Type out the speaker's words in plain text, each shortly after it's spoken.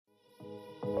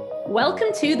Welcome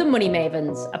to The Money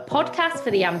Mavens, a podcast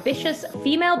for the ambitious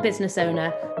female business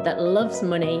owner that loves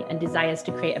money and desires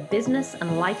to create a business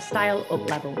and lifestyle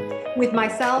up-level. With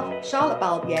myself, Charlotte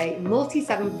Balbier,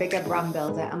 multi-seven-figure brand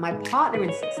builder, and my partner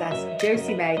in success,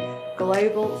 Josie May,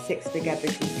 global six-figure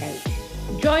business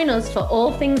coach. Join us for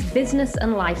all things business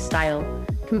and lifestyle,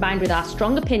 combined with our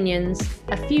strong opinions,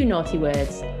 a few naughty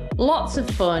words, lots of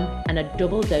fun, and a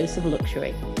double dose of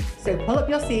luxury. So pull up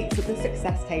your seats at the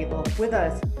success table with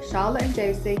us, Charlotte and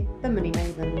Josie, the Money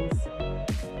Mavens.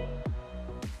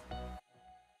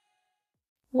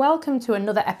 Welcome to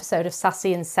another episode of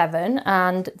Sassy and Seven,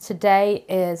 and today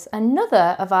is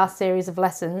another of our series of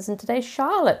lessons, and today's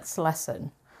Charlotte's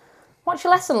lesson. What's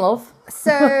your lesson, love?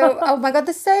 So, oh my God,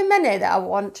 there's so many that I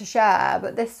want to share,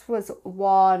 but this was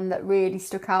one that really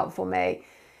stuck out for me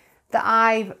that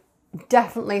I've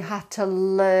definitely had to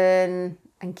learn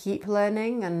and keep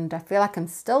learning, and I feel like I'm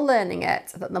still learning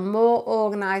it, that the more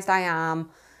organised I am,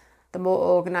 the more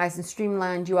organised and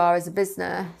streamlined you are as a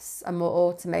business and more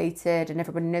automated and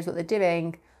everybody knows what they're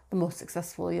doing, the more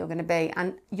successful you're going to be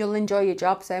and you'll enjoy your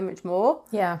job so much more.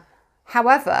 Yeah.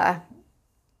 However,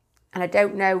 and I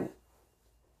don't know,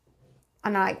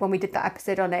 and like when we did that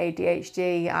episode on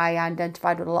ADHD, I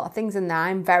identified with a lot of things in there.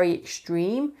 I'm very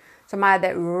extreme. So I'm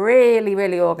either really,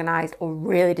 really organised or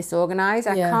really disorganised.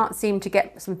 I can't seem to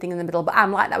get something in the middle, but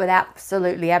I'm like that with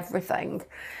absolutely everything.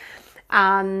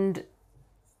 But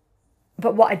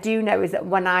what I do know is that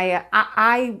when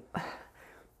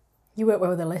You work well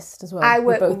with a list as well. I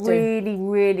work really,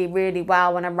 really, really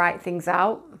well when I write things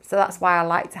out. So that's why I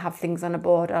like to have things on a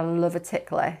board. I love a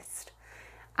tick list.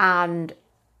 And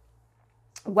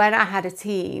when I had a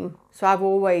team, so I've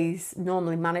always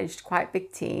normally managed quite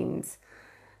big teams.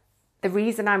 The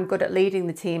reason I'm good at leading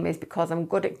the team is because I'm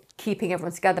good at keeping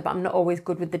everyone together, but I'm not always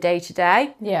good with the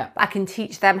day-to-day. Yeah. I can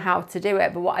teach them how to do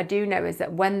it, but what I do know is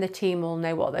that when the team all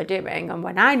know what they're doing, and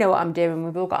when I know what I'm doing,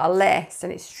 we've all got a list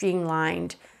and it's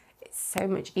streamlined, it's so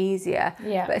much easier.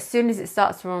 Yeah. But as soon as it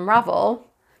starts to unravel,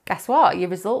 guess what? Your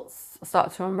results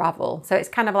start to unravel. So it's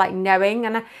kind of like knowing,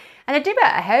 and I do it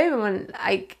at home, and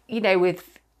like, you know, with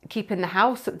keeping the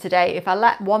house up to date, if I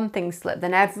let one thing slip,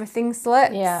 then everything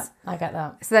slips. Yeah, I get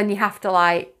that. So then you have to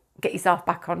like get yourself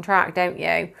back on track, don't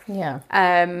you? Yeah.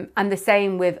 And the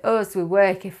same with us with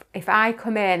work. If I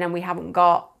come in and we haven't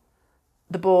got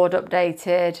the board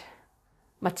updated,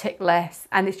 my tick list,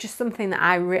 and it's just something that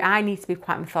I need to be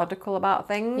quite methodical about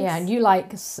things. Yeah, and you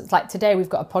like today we've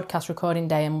got a podcast recording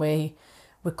day and we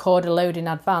record a load in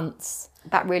advance.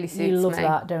 That really suits me. You love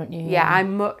that, don't you? Yeah, I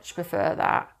much prefer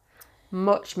that.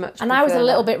 Much and I was a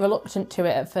little bit reluctant to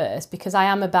it at first because I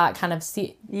am about kind of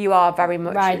you are very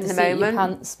much in the moment,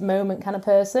 pants moment kind of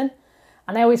person,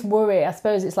 and I always worry. I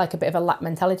suppose it's like a bit of a lack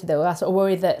mentality though. I sort of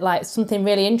worry that like something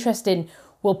really interesting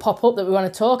will pop up that we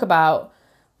want to talk about,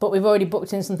 but we've already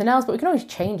booked in something else. But we can always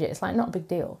change it. It's like not a big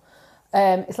deal.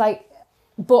 It's like,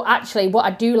 but actually, what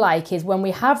I do like is when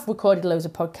we have recorded loads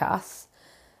of podcasts,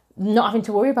 not having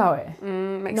to worry about it.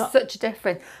 Makes such a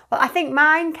difference. Well, I think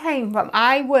mine came from,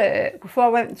 before I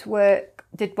went to work,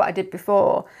 did what I did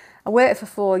before. I worked for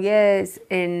 4 years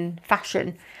in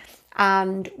fashion.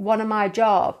 And one of my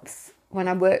jobs, when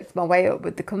I worked my way up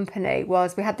with the company,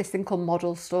 was we had this thing called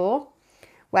model store,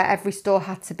 where every store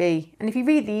had to be, and if you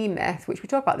read the E-Myth, which we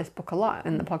talk about this book a lot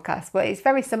in the podcast, but it's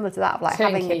very similar to that, of like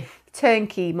having a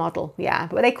turnkey model,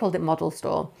 but they called it model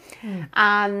store.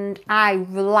 And I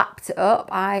lapped it up.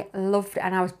 I loved it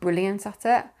and I was brilliant at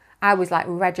it. I was like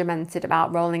regimented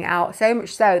about rolling it out, so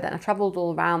much so that I travelled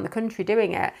all around the country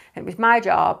doing it. It was my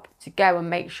job to go and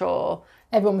make sure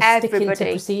everyone was sticking to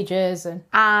procedures.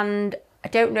 And I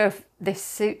don't know if this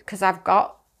suit, because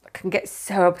can get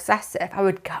so obsessive. I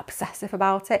would get obsessive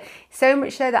about it. So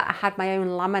much so that I had my own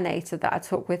laminator that I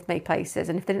took with me places.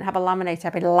 And if they didn't have a laminator,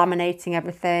 I'd be laminating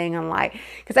everything. And like,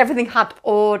 because everything had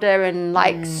order and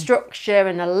like structure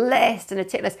and a list and a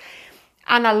tick list.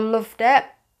 And I loved it.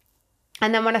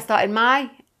 And then when I started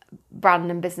my brand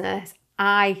and business,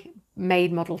 I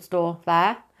made model store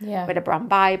there. Yeah. With a brand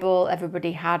Bible.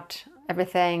 Everybody had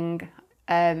everything.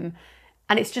 And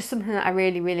it's just something that I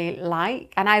really, really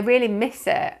like. And I really miss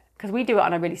it because we do it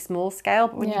on a really small scale.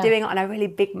 But when you're doing it on a really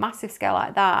big, massive scale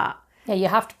like that. Yeah, you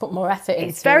have to put more effort into it.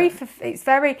 It's very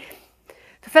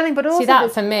fulfilling, but also... See,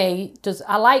 that for me,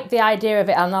 I like the idea of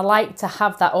it and I like to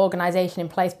have that organisation in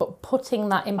place, but putting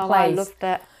that in place... I loved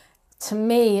it. To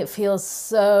me, it feels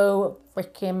so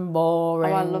freaking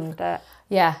boring. Oh, I loved it.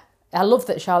 Yeah. I love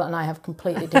that Charlotte and I have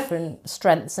completely different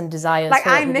strengths and desires. Like,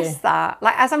 I miss that.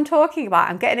 Like, as I'm talking about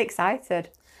it, I'm getting excited.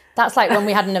 That's like when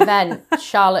we had an event,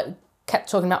 Charlotte kept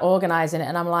talking about organising it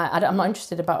and I'm like, I'm not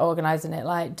interested about organising it.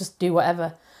 Like, just do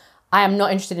whatever. I am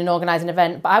not interested in organising an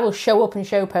event, but I will show up and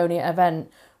show pony at an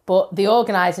event. But the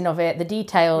organising of it, the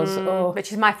details...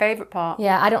 which is my favourite part.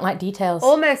 Yeah, I don't like details.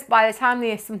 Almost by the time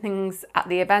there's something's at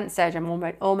the event stage, I'm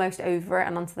almost over it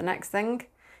and on to the next thing.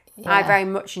 Yeah. I very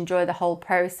much enjoy the whole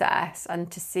process and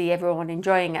to see everyone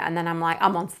enjoying it. And then I'm like,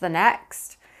 I'm on to the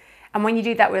next. And when you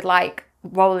do that with like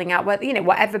rolling out,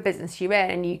 whatever business you're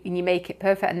in, and you make it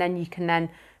perfect, and then you can then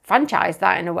franchise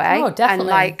that in a way. Oh,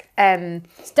 definitely. And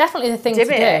it's definitely the thing to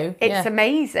do. It's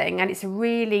amazing, and it's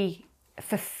really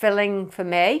fulfilling for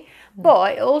me.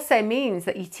 But it also means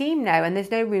that your team know, and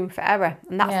there's no room for error.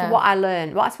 And that's what I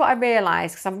learned. That's what I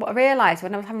realised. Because I realised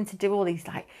when I was having to do all these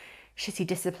like shitty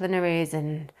disciplinaries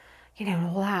and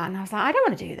all that, and I was like, I don't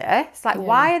want to do this. Like,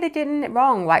 why are they doing it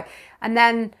wrong? Like, and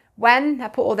then when I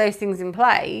put all those things in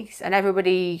place and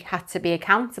everybody had to be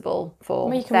accountable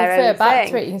for you can their refer own back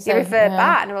thing, to it. you refer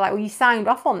back, and they were like, well, you signed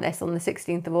off on this on the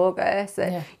 16th of August.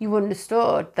 That you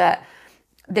understood that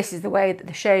this is the way that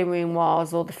the showroom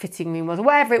was, or the fitting room was, or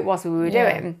whatever it was we were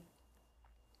doing.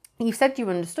 You said you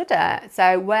understood it.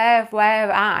 So where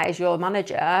I, as your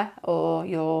manager or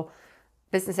your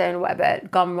business owner, whatever,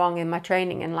 gone wrong in my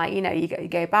training, and like, you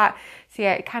go back. So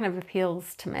yeah, it kind of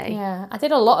appeals to me. Yeah, I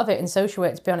did a lot of it in social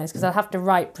work, to be honest, because I'd have to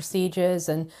write procedures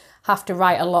and have to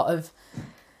write a lot of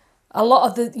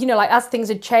the, like as things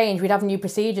had changed, we'd have new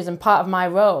procedures, and part of my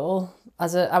role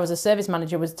I was a service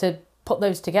manager was to put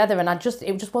those together, and it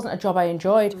just wasn't a job I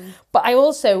enjoyed. But I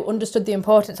also understood the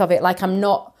importance of it. Like I'm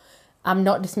not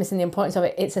dismissing the importance of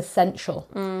it. It's essential.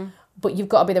 But you've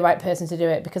got to be the right person to do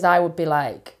it, because I would be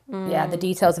like, the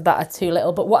details of that are too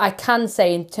little. But what I can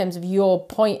say in terms of your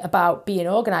point about being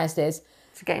organised is...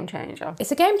 It's a game changer.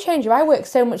 It's a game changer. I work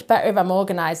so much better if I'm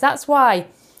organised. That's why,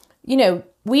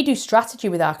 we do strategy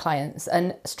with our clients.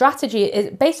 And strategy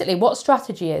is basically what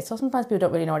strategy is. So sometimes people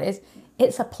don't really know what it is.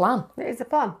 It's a plan. It is a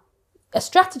plan. A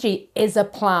strategy is a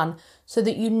plan so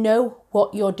that you know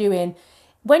what you're doing.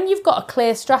 When you've got a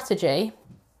clear strategy...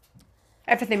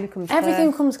 Everything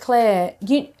becomes clear.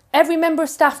 Every member of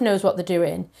staff knows what they're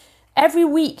doing. Every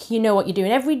week you know what you're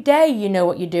doing. Every day you know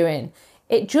what you're doing.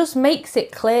 It just makes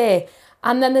it clear.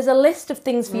 And then there's a list of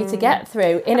things for you to get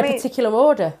through in a particular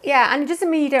order. Yeah, and it doesn't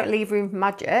mean you don't leave room for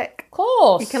magic. Of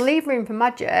course. You can leave room for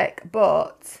magic,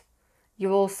 but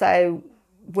you also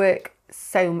work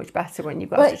so much better when you've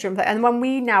got a structure in place. And when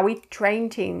we train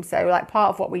teams, so like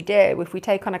part of what we do, if we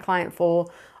take on a client for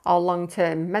our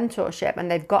long-term mentorship and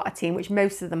they've got a team, which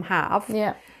most of them have,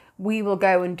 we will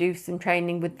go and do some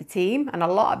training with the team, and a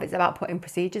lot of it's about putting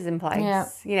procedures in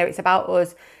place. It's about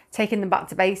us taking them back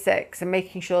to basics and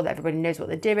making sure that everybody knows what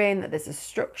they're doing, that there's a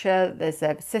structure, that there's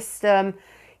a system,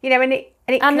 and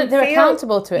that they're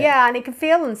accountable to it. Yeah, and it can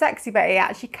feel unsexy, but it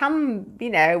actually can,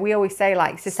 we always say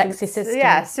like systems, sexy systems.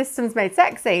 Yeah, systems made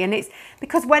sexy, and it's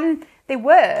because when they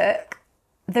work,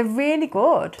 they're really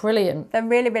good. Brilliant. They're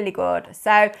really, really good.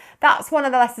 So that's one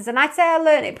of the lessons. And I'd say I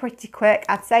learned it pretty quick.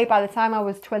 I'd say by the time I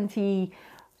was 23,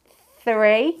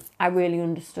 I really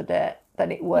understood it,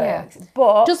 that it works. Yeah.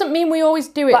 But doesn't mean we always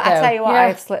do it, but though. I tell you what,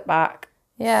 I've slipped back.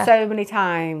 Yeah. So many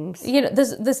times.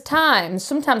 There's times,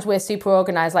 sometimes we're super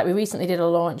organised. Like we recently did a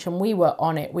launch and we were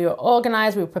on it. We were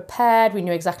organised, we were prepared, we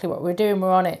knew exactly what we were doing,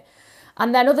 we're on it.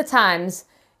 And then other times...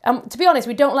 to be honest,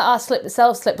 we don't let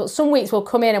ourselves slip, but some weeks we'll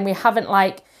come in and we haven't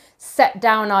set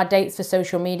down our dates for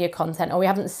social media content, or we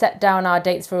haven't set down our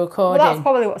dates for recording. Well, that's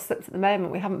probably what slips at the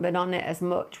moment. We haven't been on it as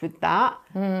much with that.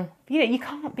 You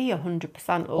can't be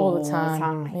 100% all the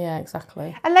time. Yeah,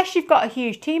 exactly. Unless you've got a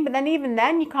huge team, but then even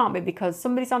then you can't be, because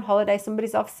somebody's on holiday,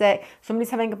 somebody's off sick,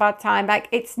 somebody's having a bad time. Like,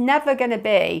 it's never going to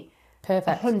be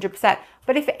perfect 100%.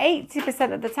 But if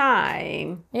 80% of the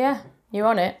time... Yeah, you're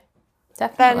on it.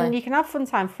 Definitely. Then you can have fun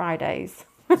time Fridays.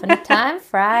 Fun time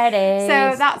Fridays.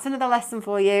 So that's another lesson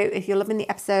for you. If you're loving the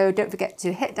episode, don't forget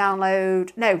to hit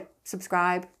download. No,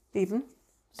 subscribe even.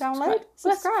 Download?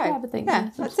 Subscribe. I think. Yeah,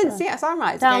 that's it. See, that's all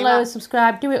right. Download,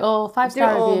 subscribe, do it all.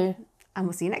 5-star review. And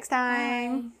we'll see you next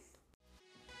time.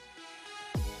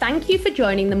 Thank you for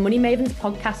joining the Money Mavens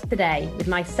podcast today with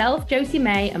myself, Josie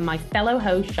May, and my fellow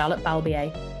host, Charlotte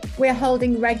Balbier. We're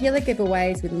holding regular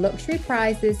giveaways with luxury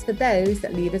prizes for those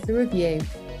that leave us a review.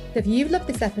 So if you've loved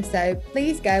this episode,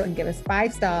 please go and give us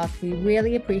 5 stars. We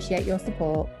really appreciate your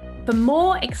support. For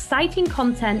more exciting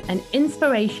content and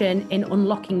inspiration in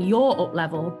unlocking your up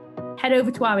level, head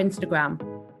over to our Instagram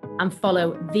and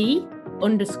follow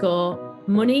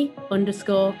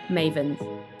 _money_mavens.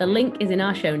 The link is in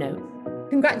our show notes.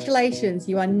 Congratulations,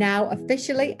 you are now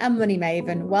officially a money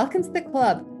maven. Welcome to the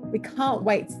club. We can't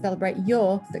wait to celebrate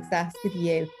your success with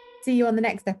you. See you on the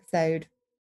next episode.